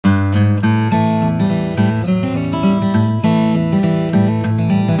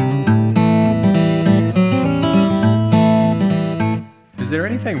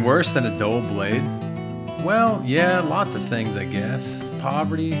Anything worse than a dull blade? Well, yeah, lots of things, I guess.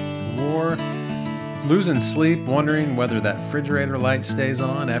 Poverty, war, losing sleep, wondering whether that refrigerator light stays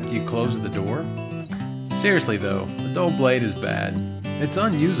on after you close the door. Seriously though, a dull blade is bad. It's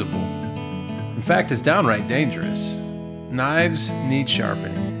unusable. In fact, it's downright dangerous. Knives need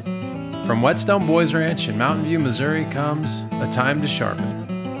sharpening. From Whetstone Boys Ranch in Mountain View, Missouri comes A Time to Sharpen,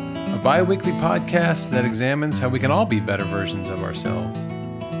 a bi-weekly podcast that examines how we can all be better versions of ourselves.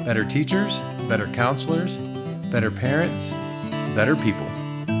 Better teachers, better counselors, better parents, better people.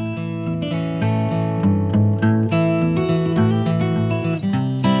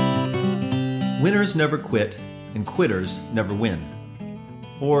 Winners never quit, and quitters never win.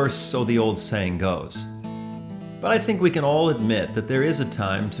 Or so the old saying goes. But I think we can all admit that there is a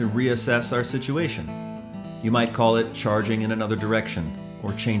time to reassess our situation. You might call it charging in another direction,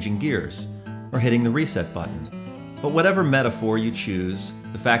 or changing gears, or hitting the reset button. But whatever metaphor you choose,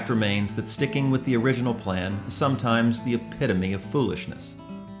 the fact remains that sticking with the original plan is sometimes the epitome of foolishness.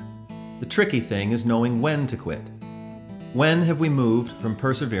 The tricky thing is knowing when to quit. When have we moved from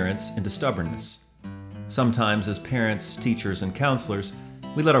perseverance into stubbornness? Sometimes as parents, teachers, and counselors,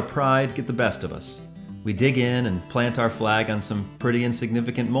 we let our pride get the best of us. We dig in and plant our flag on some pretty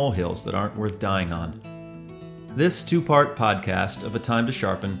insignificant molehills that aren't worth dying on. This two-part podcast of A Time to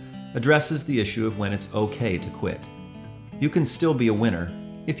Sharpen addresses the issue of when it's okay to quit. You can still be a winner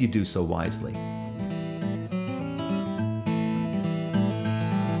if you do so wisely.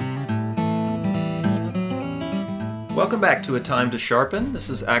 Welcome back to A Time to Sharpen. This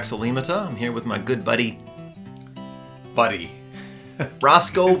is Axel Limata. I'm here with my good buddy,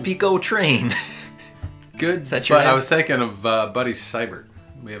 Roscoe Pico Train. Good. Is that your name? name? I was thinking of Buddy Seibert.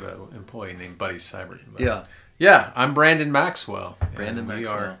 We have an employee named Buddy Seibert. Yeah. Yeah, I'm Brandon Maxwell. Brandon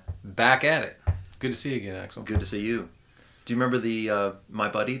Maxwell. We are back at it. Good to see you again, Axel. Good to see you. Do you remember the My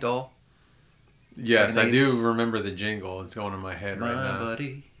Buddy doll? Yes, I 80s? do remember the jingle. It's going in my head right now. My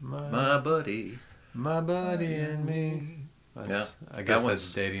buddy. My buddy and me. I guess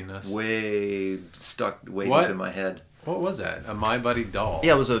that's dating us. Way stuck deep in my head. What was that? A My Buddy doll?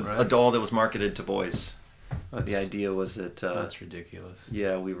 Yeah, it was a right? doll that was marketed to boys. That's, the idea was that... that's ridiculous.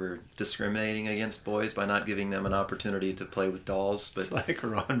 Yeah, we were discriminating against boys by not giving them an opportunity to play with dolls. But it's like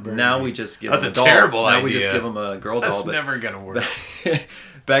Ron Burgundy. now we just give that's them a doll. terrible idea. Now we just give them a girl that's doll. That's never going to work.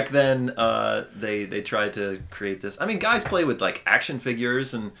 Back then, they tried to create this. I mean, guys play with like action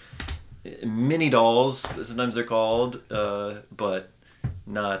figures and mini dolls, sometimes they're called, but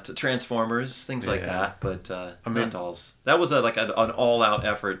not Transformers, things like that. But not dolls. That was an all-out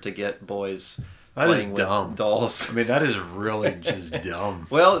effort to get boys playing with dolls. I mean, that is really just dumb.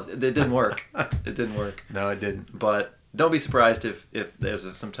 Well, it didn't work. It didn't work. No, it didn't. But don't be surprised if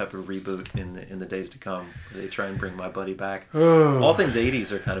there's some type of reboot in the days to come. They try and bring My Buddy back. All things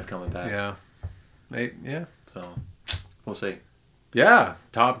 80s are kind of coming back. Yeah. Yeah. So, we'll see. Yeah.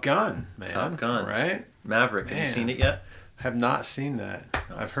 Top Gun, man. Top Gun. Right? Maverick. Have you seen it yet? Have not seen that.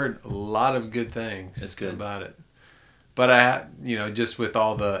 I've heard a lot of good things about it. But just with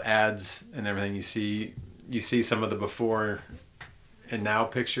all the ads and everything you see some of the before and now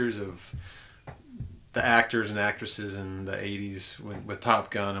pictures of the actors and actresses in the 80s with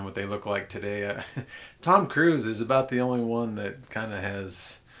Top Gun and what they look like today. Tom Cruise is about the only one that kind of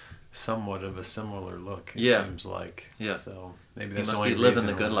has somewhat of a similar look, it seems like. Yeah. So maybe that's he must be living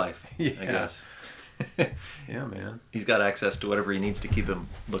the good life, I guess. Yeah, man. He's got access to whatever he needs to keep him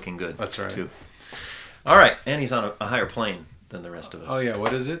looking good. That's right. Too. All right, and he's on a higher plane than the rest of us. Oh yeah,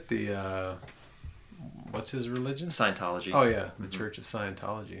 what is it? What's his religion? Scientology. Oh yeah, the Church of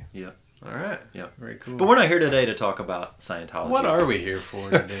Scientology. Yeah. All right. Yeah. Very cool. But we're not here today to talk about Scientology. What are we here for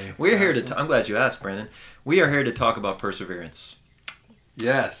today? We're here to. I'm glad you asked, Brandon. We are here to talk about perseverance.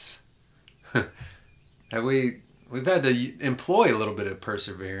 Yes. We've had to employ a little bit of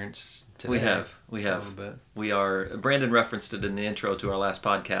perseverance today. We have. A little bit. We are. Brandon referenced it in the intro to our last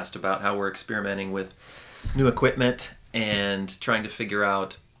podcast about how we're experimenting with new equipment and trying to figure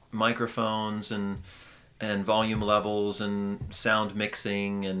out microphones and volume levels and sound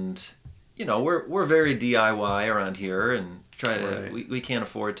mixing, and we're very DIY around here, and we can't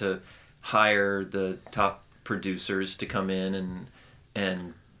afford to hire the top producers to come in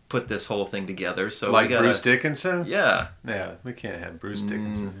and put this whole thing together. So like Bruce Dickinson? Yeah. Yeah, we can't have Bruce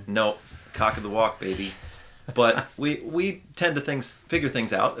Dickinson. No, cock of the walk, baby. But we tend to figure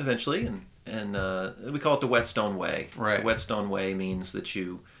things out eventually, and we call it the Whetstone Way. Right. The Whetstone Way means that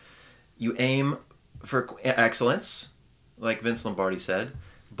you aim for excellence, like Vince Lombardi said,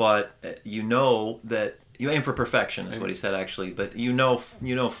 but that you aim for perfection is what he said actually, but you know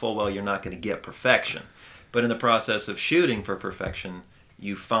full well you're not going to get perfection. But in the process of shooting for perfection,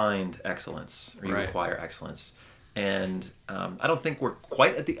 you find excellence, or you Right. acquire excellence. And I don't think we're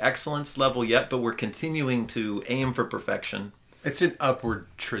quite at the excellence level yet, but we're continuing to aim for perfection. It's an upward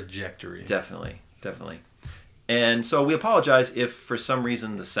trajectory. Definitely, definitely. And so we apologize if for some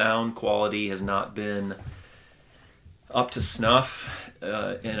reason the sound quality has not been up to snuff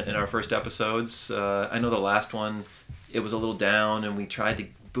in our first episodes. I know the last one, it was a little down, and we tried to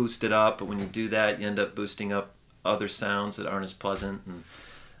boost it up, but when you do that, you end up boosting up other sounds that aren't as pleasant. And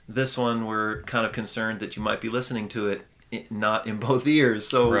this one, we're kind of concerned that you might be listening to it not in both ears.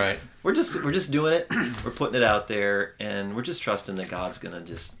 So Right. we're just doing it. We're putting it out there, and we're just trusting that God's gonna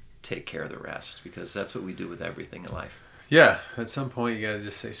just take care of the rest, because that's what we do with everything in life. Yeah. At some point, you got to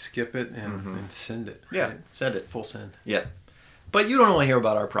just say skip it and send it. Yeah, right? send it. Full send. Yeah, but you don't want to hear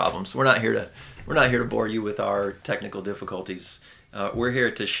about our problems. We're not here to bore you with our technical difficulties. We're here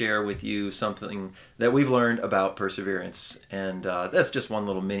to share with you something that we've learned about perseverance, and that's just one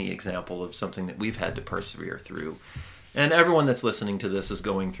little mini example of something that we've had to persevere through. And everyone that's listening to this is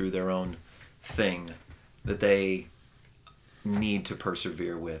going through their own thing that they need to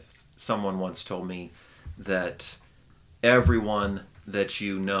persevere with. Someone once told me that everyone that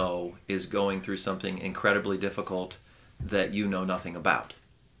you know is going through something incredibly difficult that you know nothing about.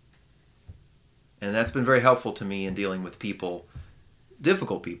 And that's been very helpful to me in dealing with people,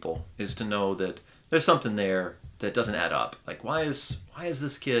 difficult people, is to know that there's something there that doesn't add up. Like, why is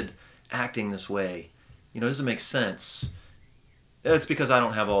this kid acting this way? It doesn't make sense. It's because I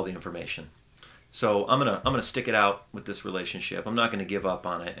don't have all the information. So I'm gonna stick it out with this relationship. I'm not gonna give up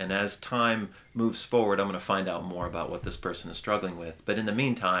on it. And as time moves forward, I'm gonna find out more about what this person is struggling with. But in the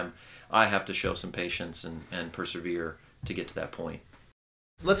meantime, I have to show some patience and persevere to get to that point.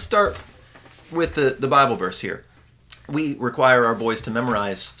 Let's start with the Bible verse here. We require our boys to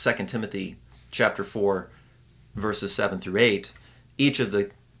memorize 2 Timothy chapter 4, verses 7 through 8. Each of the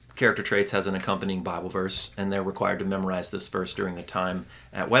character traits has an accompanying Bible verse, and they're required to memorize this verse during the time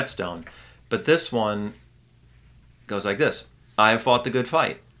at Whetstone. But this one goes like this: I have fought the good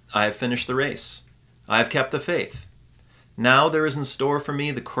fight. I have finished the race. I have kept the faith. Now there is in store for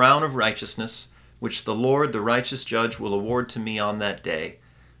me the crown of righteousness, which the Lord, the righteous judge, will award to me on that day,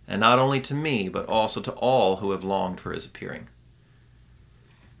 and not only to me, but also to all who have longed for his appearing.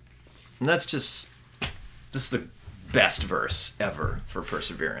 And this is the best verse ever for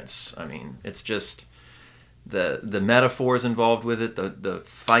perseverance. I mean, it's just the metaphors involved with it, the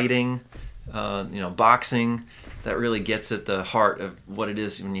fighting, boxing, that really gets at the heart of what it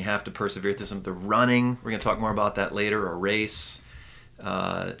is when you have to persevere through something. The running, we're going to talk more about that later, a race,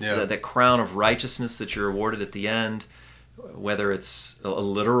 that crown of righteousness that you're awarded at the end, whether it's a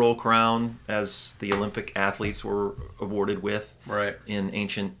literal crown, as the Olympic athletes were awarded with in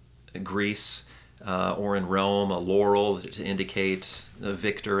ancient Greece, or in Rome, a laurel to indicate a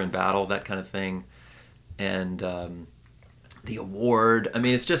victor in battle, that kind of thing. And the award, I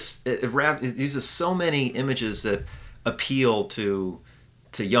mean, it's just, it uses so many images that appeal to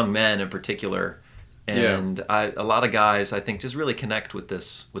young men in particular. And a lot of guys, I think, just really connect with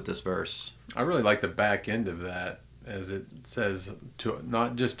this verse. I really like the back end of that, as it says, to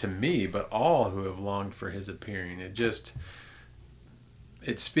not just to me, but all who have longed for his appearing.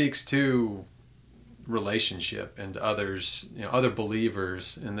 It speaks to relationship and others, other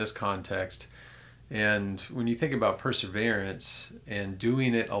believers in this context. And when you think about perseverance and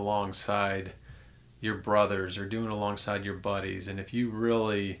doing it alongside your brothers or doing it alongside your buddies, and if you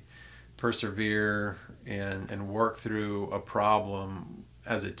really persevere and work through a problem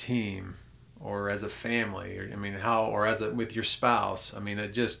as a team or as a family, with your spouse, I mean,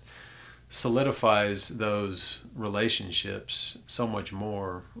 it just solidifies those relationships so much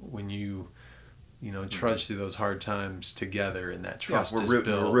more when you trudge through those hard times together, and that trust is built.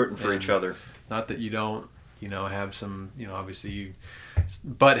 We're rooting for each other. Not that you don't, have some, obviously you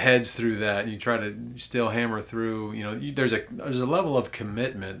butt heads through that, and you try to still hammer through, there's a level of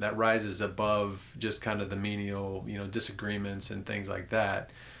commitment that rises above just kind of the menial, disagreements and things like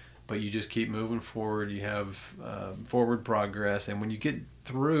that. But you just keep moving forward. You have forward progress, and when you get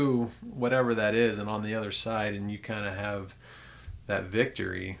through whatever that is, and on the other side, and you kind of have that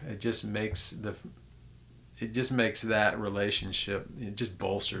victory, it just makes that relationship, it just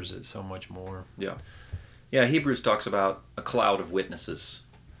bolsters it so much more. Yeah, Hebrews talks about a cloud of witnesses.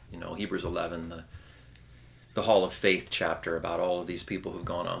 Hebrews 11, the Hall of Faith chapter, about all of these people who've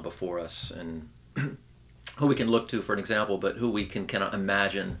gone on before us and who we can look to for an example, but who we cannot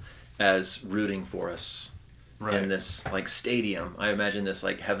imagine as rooting for us in this stadium. I imagine this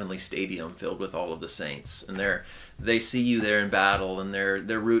heavenly stadium filled with all of the saints, and they see you there in battle, and they're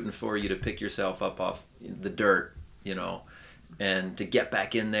rooting for you to pick yourself up off the dirt, and to get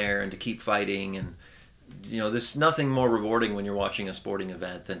back in there and to keep fighting. And there's nothing more rewarding when you're watching a sporting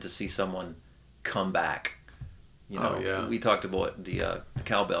event than to see someone come back. We talked about the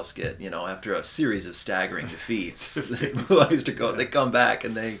cowbell skit. After a series of staggering defeats, they come back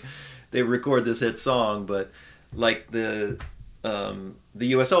and they record this hit song. But like the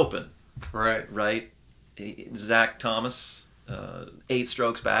U.S. Open, right? Zach Thomas, 8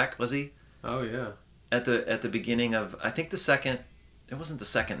 strokes back, was he? Oh yeah. At the beginning of, I think the second. It wasn't the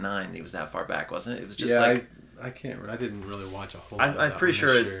second 9. He was that far back, wasn't it? It was just I can't. I didn't really watch a whole. I'm pretty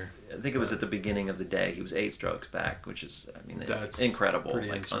sure. I think it was at the beginning of the day. He was 8 strokes back, which is, that's incredible,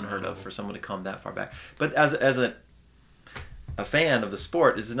 unheard of for someone to come that far back. But as a fan of the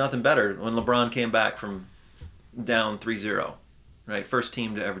sport, this is nothing better when LeBron came back from down 3-0, right? First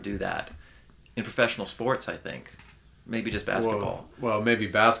team to ever do that in professional sports, I think. Maybe just basketball. Well, maybe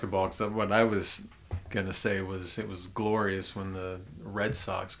basketball. Because what I was gonna say was it was glorious when the Red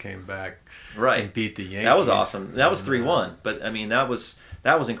Sox came back, and beat the Yankees. That was awesome. That was 3-1. But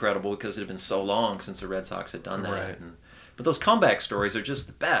that was incredible because it had been so long since the Red Sox had done that. Right. But those comeback stories are just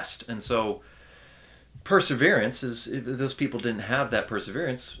the best. And so perseverance is, if those people didn't have that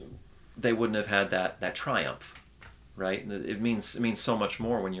perseverance, they wouldn't have had that triumph, right? It means so much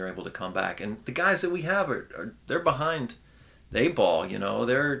more when you're able to come back. And the guys that we have they're behind the 8 ball.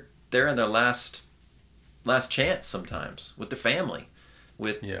 They're in their last chance sometimes with their family,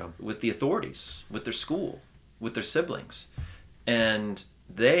 with the authorities, with their school, with their siblings, and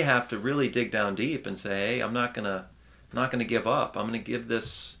they have to really dig down deep and say, hey, I'm not gonna give up. I'm gonna give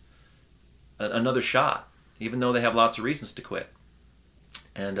this another shot, even though they have lots of reasons to quit.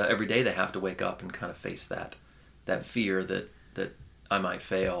 And every day they have to wake up and kind of face that fear that I might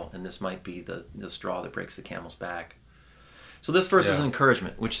fail, and this might be the straw that breaks the camel's back. So this verse is an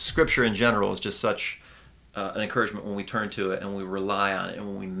encouragement, which Scripture in general is just such an encouragement when we turn to it and we rely on it and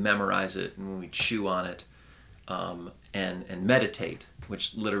when we memorize it and when we chew on it, and meditate,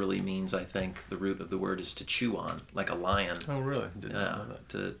 which literally means, I think, the root of the word is to chew on, like a lion. Oh, really? Didn't know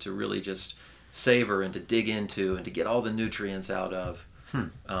that. To really just savor and to dig into and to get all the nutrients out of.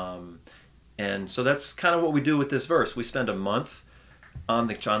 And so that's kind of what we do with this verse. We spend a month on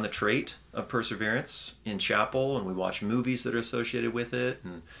the trait of perseverance in chapel, and we watch movies that are associated with it,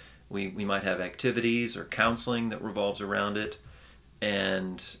 and we might have activities or counseling that revolves around it,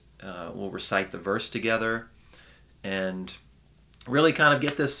 and we'll recite the verse together and really kind of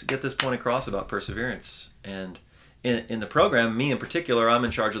get this point across about perseverance. And in the program, me in particular, I'm in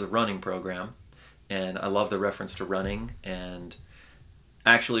charge of the running program, and I love the reference to running, and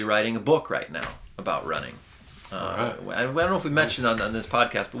actually writing a book right now about running. I don't know if we mentioned on this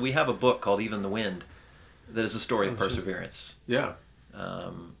podcast, but we have a book called Even the Wind that is a story of perseverance. Yeah.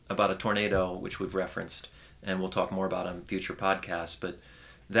 About a tornado, which we've referenced, and we'll talk more about on future podcasts. But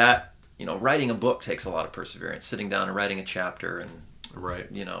that, writing a book takes a lot of perseverance, sitting down and writing a chapter and,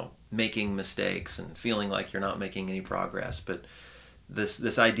 making mistakes and feeling like you're not making any progress. But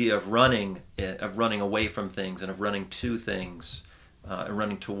this idea of running away from things and of running to things, and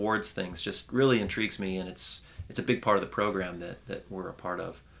running towards things just really intrigues me, and it's a big part of the program that we're a part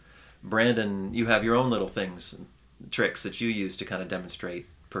of. Brandon, you have your own little things, tricks that you use to kind of demonstrate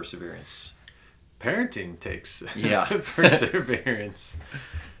perseverance. Parenting takes perseverance.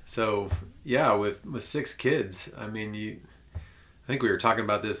 So with 6 kids, I think we were talking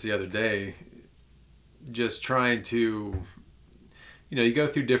about this the other day, just trying to, you go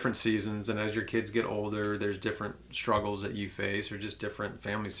through different seasons, and as your kids get older, there's different struggles that you face or just different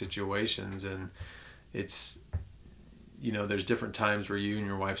family situations, and it's, there's different times where you and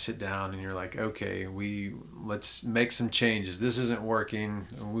your wife sit down and you're like, okay, let's make some changes. This isn't working.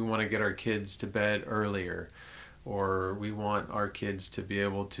 We want to get our kids to bed earlier, or we want our kids to be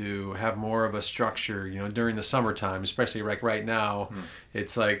able to have more of a structure, during the summertime, especially like right now.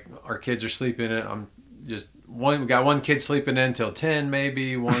 It's like our kids are sleeping in. We got one kid sleeping in till 10,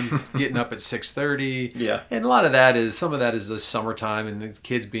 maybe one getting up at 6:30. Yeah. And some of that is the summertime and the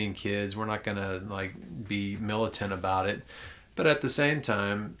kids being kids. We're not gonna be militant about it, but at the same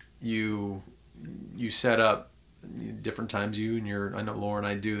time, you set up different times. I know Laura and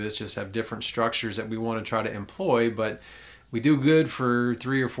I do this, just have different structures that we want to try to employ, but we do good for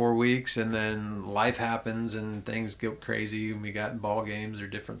 3 or 4 weeks, and then life happens and things get crazy, and we got ball games or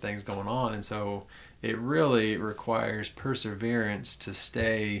different things going on, and so it really requires perseverance to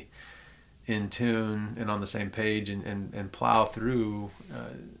stay in tune and on the same page and plow through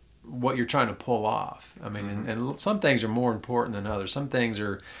what you're trying to pull off. And some things are more important than others. Some things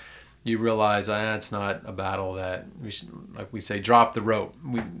are you realize it's not a battle that we should, like we say, drop the rope.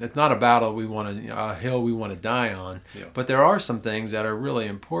 It's not a battle we want to, a hill we want to die on. Yeah. But there are some things that are really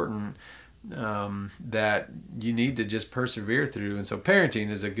important that you need to just persevere through. And so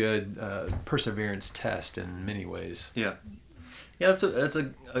parenting is a good perseverance test in many ways. Yeah. Yeah, that's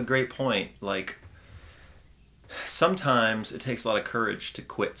a great point. Like, sometimes it takes a lot of courage to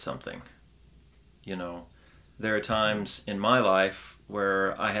quit something. You know, there are times in my life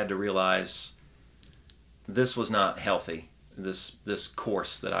where I had to realize this was not healthy, this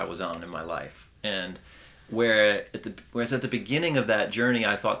course that I was on in my life. And whereas at the beginning of that journey,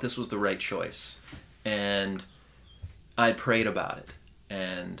 I thought this was the right choice. And I'd prayed about it.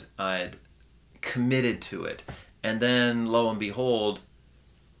 And I'd committed to it. And then, lo and behold,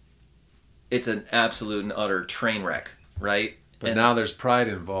 it's an absolute and utter train wreck, right? But now there's pride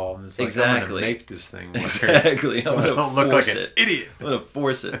involved. It's like, exactly. I'm going to make this thing work. Exactly. So I'm I don't look like an idiot. I'm going to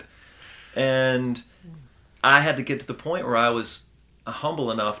force it. And I had to get to the point where I was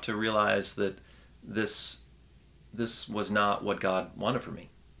humble enough to realize that this was not what God wanted for me.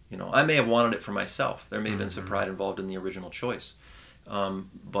 You know, I may have wanted it for myself. There may have been some pride involved in the original choice,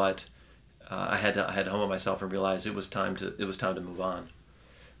 but I had to humble myself and realize it was time to move on.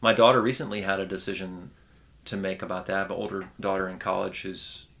 My daughter recently had a decision to make about that. I have an older daughter in college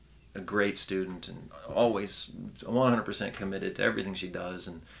who's a great student and always 100% committed to everything she does,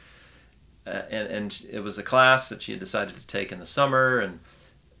 and it was a class that she had decided to take in the summer, and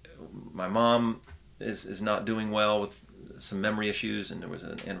my mom is not doing well with some memory issues, and there was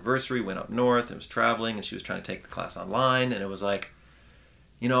an anniversary, went up north, and was traveling, and she was trying to take the class online, and it was like,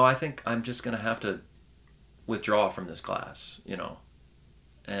 you know, I think I'm just going to have to withdraw from this class, you know.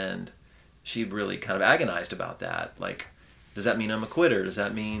 And she really kind of agonized about that. Like, does that mean I'm a quitter? Does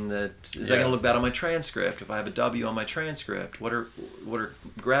that mean that that going to look bad on my transcript? If I have a W on my transcript, what are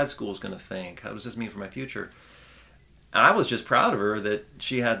grad schools going to think? How does this mean for my future? And I was just proud of her that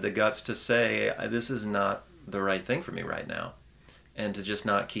she had the guts to say, this is not the right thing for me right now, and to just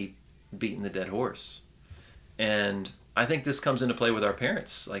not keep beating the dead horse. And I think this comes into play with our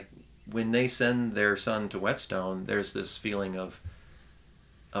parents. Like, when they send their son to Whetstone, there's this feeling of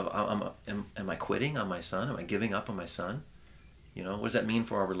am I quitting on my son? Am I giving up on my son? You know, what does that mean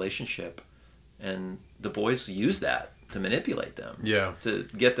for our relationship? And the boys use that to manipulate them. Yeah. To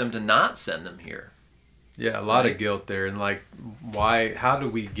get them to not send them here. Yeah, a lot of guilt there. And like, how do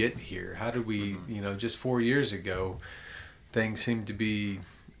we get here? How do we, you know, just 4 years ago, things seemed to be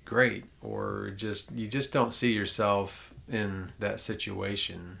great, or you just don't see yourself in that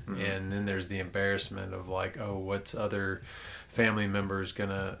situation. And then there's the embarrassment of like, oh, what's other family members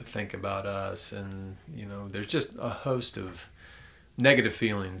gonna think about us? And you know, there's just a host of negative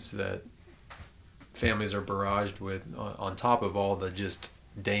feelings that families are barraged with on top of all the just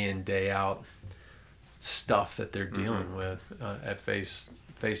day in, day out stuff that they're dealing with at face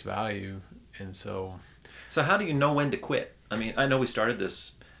value. And so how do you know when to quit? I mean, I know we started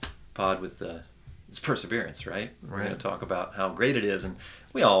this pod with it's perseverance, right? We're going to talk about how great it is, and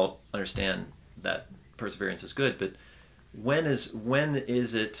we all understand that perseverance is good, but when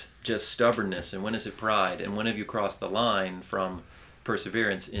is it just stubbornness, and when is it pride, and when have you crossed the line from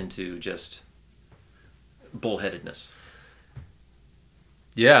perseverance into just bullheadedness?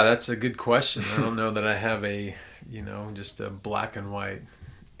 Yeah, that's a good question. I don't know that I have just a black and white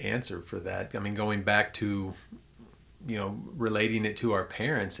answer for that. I mean, going back to, you know, relating it to our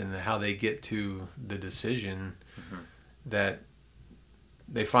parents and how they get to the decision that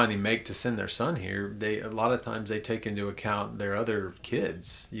they finally make to send their son here, a lot of times they take into account their other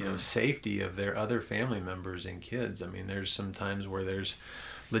kids, you know, safety of their other family members and kids. I mean, there's some times where there's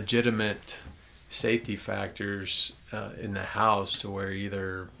legitimate safety factors in the house to where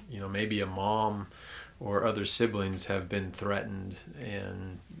either, you know, maybe a mom or other siblings have been threatened,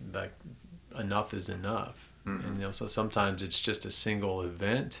 and like enough is enough. And you know, so sometimes it's just a single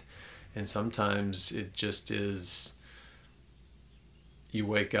event, and sometimes it just is you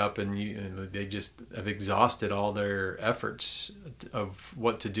wake up and they just have exhausted all their efforts of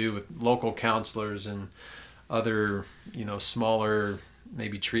what to do with local counselors and other, you know, smaller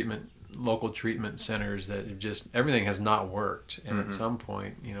maybe local treatment centers that have just, everything has not worked. And at some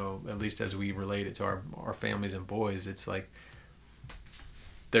point, you know, at least as we relate it to our families and boys, it's like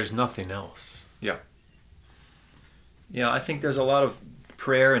there's nothing else. Yeah, I think there's a lot of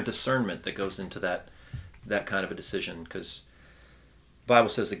prayer and discernment that goes into that kind of a decision, because the Bible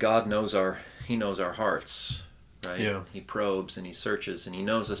says that God knows our hearts, right? Yeah. He probes and he searches and he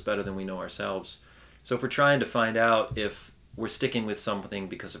knows us better than we know ourselves. So if we're trying to find out if we're sticking with something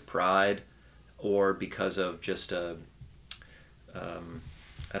because of pride or because of just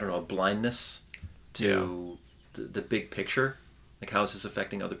I don't know, a blindness to the big picture. Like, how is this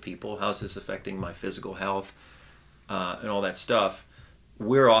affecting other people? How is this affecting my physical health? And all that stuff.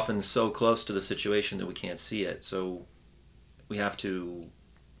 We're often so close to the situation that we can't see it. So we have to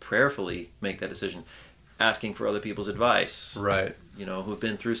prayerfully make that decision, asking for other people's advice. Right. You know, who've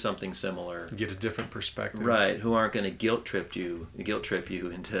been through something similar. Get a different perspective. Right. Who aren't going to guilt trip you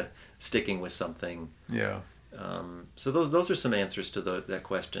into sticking with something. Yeah. So those are some answers to that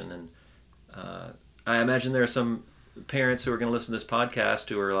question. And I imagine there are some parents who are going to listen to this podcast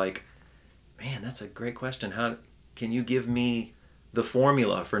who are like, man, that's a great question. How can you give me the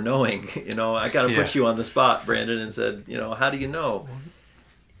formula for knowing? You know, I got to put you on the spot, Brandon, and said, you know, how do you know?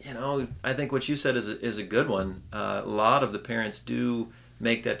 You know, I think what you said is a good one. A lot of the parents do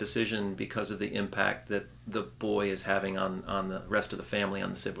make that decision because of the impact that the boy is having on the rest of the family,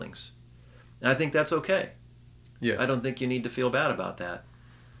 on the siblings. And I think that's okay. Yes. I don't think you need to feel bad about that.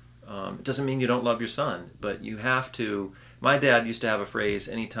 It doesn't mean you don't love your son, but you have to. My dad used to have a phrase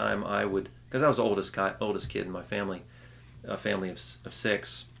anytime I would, because I was the oldest kid in my family, a family of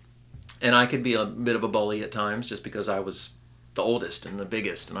 6, and I could be a bit of a bully at times just because I was the oldest and the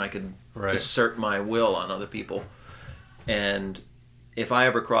biggest, and I could assert my will on other people. And if I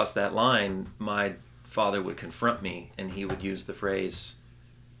ever crossed that line, my father would confront me, and he would use the phrase,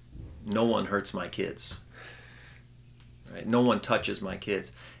 "No one hurts my kids." Right? No one touches my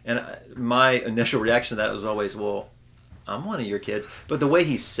kids. And my initial reaction to that was always, well, I'm one of your kids. But the way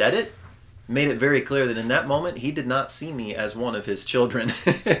he said it made it very clear that in that moment, he did not see me as one of his children.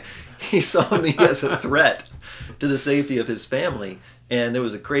 He saw me as a threat to the safety of his family. And there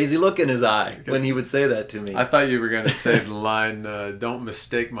was a crazy look in his eye when he would say that to me. I thought you were going to say the line, don't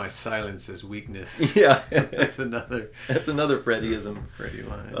mistake my silence as weakness. Yeah. That's another Freddyism. Freddy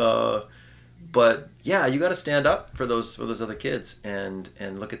line. But yeah, you got to stand up for those other kids and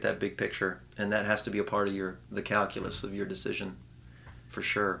look at that big picture, and that has to be a part of the calculus of your decision, for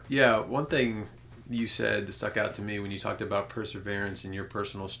sure. Yeah, one thing you said that stuck out to me when you talked about perseverance in your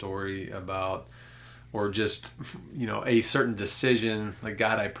personal story about, or just, you know, a certain decision, like,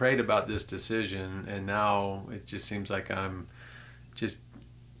 God, I prayed about this decision, and now it just seems like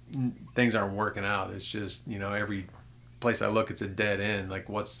things aren't working out. It's just, you know, every place I look, it's a dead end. Like,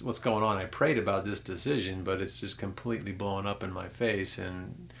 what's going on? I prayed about this decision, but it's just completely blowing up in my face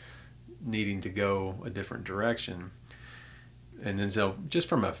and needing to go a different direction. And then, so just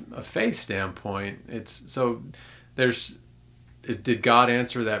from a faith standpoint, did God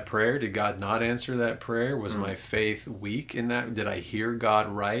answer that prayer? Did God not answer that prayer? Was my faith weak in that? Did I hear God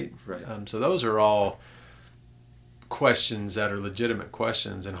right? Right. So those are all questions that are legitimate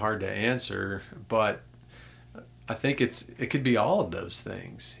questions and hard to answer, but I think it could be all of those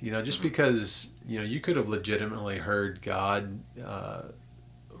things, you know, just because, you know, you could have legitimately heard God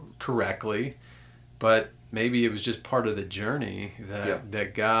correctly, but maybe it was just part of the journey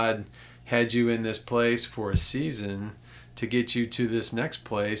that God had you in this place for a season to get you to this next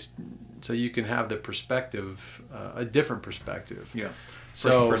place, so you can have the perspective, a different perspective. Yeah.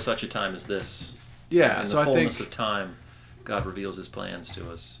 So for such a time as this. Yeah. In so the I fullness think of time, God reveals His plans to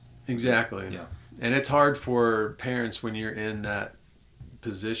us. Exactly. Yeah. And it's hard for parents when you're in that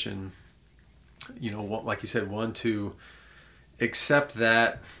position, you know, like you said, to accept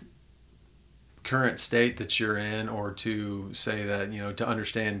that current state that you're in, or to say that, you know, to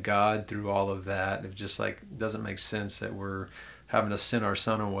understand God through all of that. It just like doesn't make sense that we're having to send our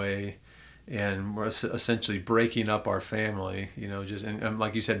son away and we're essentially breaking up our family, you know, and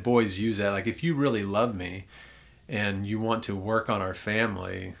like you said, boys use that. Like, if you really love me and you want to work on our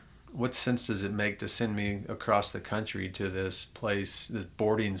family, what sense does it make to send me across the country to this place, this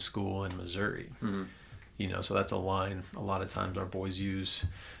boarding school in Missouri? Mm-hmm. You know, so that's a line a lot of times our boys use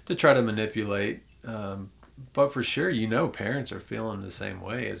to try to manipulate. But for sure, you know, parents are feeling the same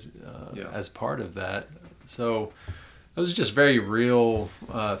way as part of that. So those are just very real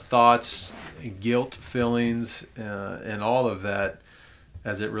thoughts, guilt feelings, and all of that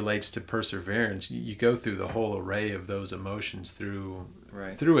as it relates to perseverance. You go through the whole array of those emotions through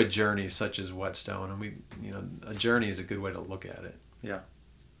a journey such as Whetstone, and a journey is a good way to look at it. Yeah,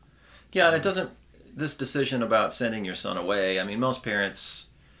 and it doesn't. This decision about sending your son away, I mean, most parents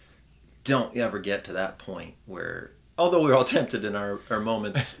don't ever get to that point where, although we're all tempted in our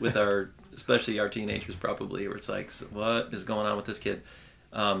moments with especially our teenagers probably, where it's like, what is going on with this kid?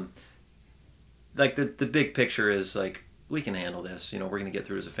 Like the big picture is like, we can handle this, you know, we're going to get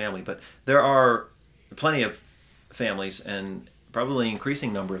through as a family. But there are plenty of families, and probably an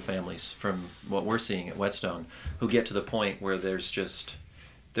increasing number of families from what we're seeing at Whetstone, who get to the point where there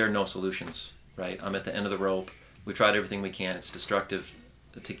are no solutions. Right, I'm at the end of the rope. We tried everything we can. It's destructive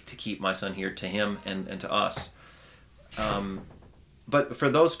to keep my son here, to him and to us. But for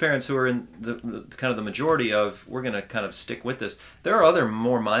those parents who are in the kind of the majority of, we're going to kind of stick with this, there are other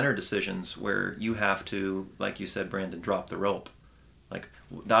more minor decisions where you have to, like you said, Brandon, drop the rope. Like,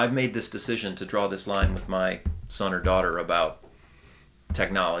 I've made this decision to draw this line with my son or daughter about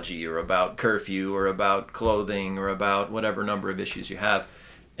technology or about curfew or about clothing or about whatever number of issues you have.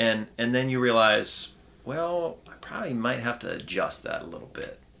 And then you realize, well, I probably might have to adjust that a little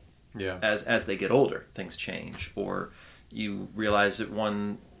bit. Yeah. As they get older, things change. Or you realize that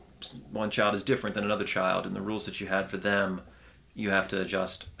one child is different than another child, and the rules that you had for them, you have to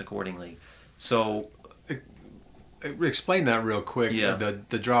adjust accordingly. So explain that real quick. Yeah.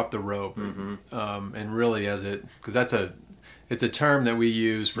 The drop the rope, and really because it's a term that we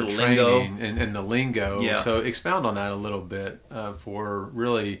use for The training lingo. and the lingo. Yeah. So expound on that a little bit for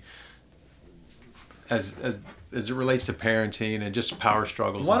really as it relates to parenting and just power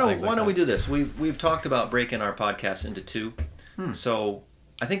struggles. Why don't we do this? We've talked about breaking our podcast into two. So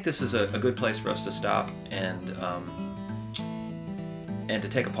I think this is a good place for us to stop and to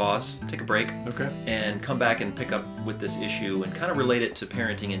take a pause, take a break, Okay. and come back and pick up with this issue and kind of relate it to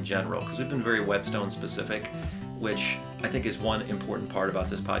parenting in general, because we've been very Whetstone specific, which I think is one important part about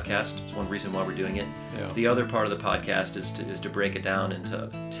this podcast. It's one reason why we're doing it. Yeah. The other part of the podcast is to break it down and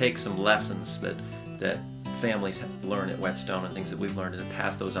to take some lessons that families learn at Whetstone and things that we've learned, and to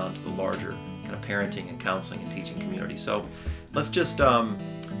pass those on to the larger kind of parenting and counseling and teaching community. So let's just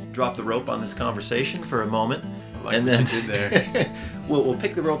drop the rope on this conversation for a moment. I like what you did there. we'll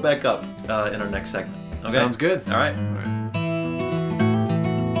pick the rope back up in our next segment. Okay? Sounds good. All right.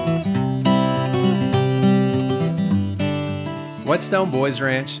 Whetstone Boys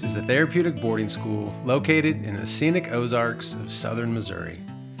Ranch is a therapeutic boarding school located in the scenic Ozarks of southern Missouri.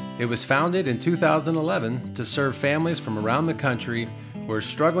 It was founded in 2011 to serve families from around the country who are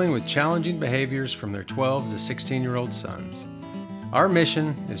struggling with challenging behaviors from their 12 to 16-year-old sons. Our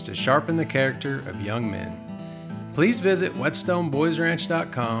mission is to sharpen the character of young men. Please visit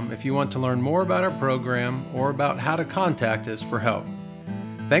whetstoneboysranch.com if you want to learn more about our program or about how to contact us for help.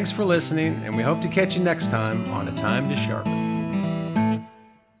 Thanks for listening, and we hope to catch you next time on A Time to Sharpen.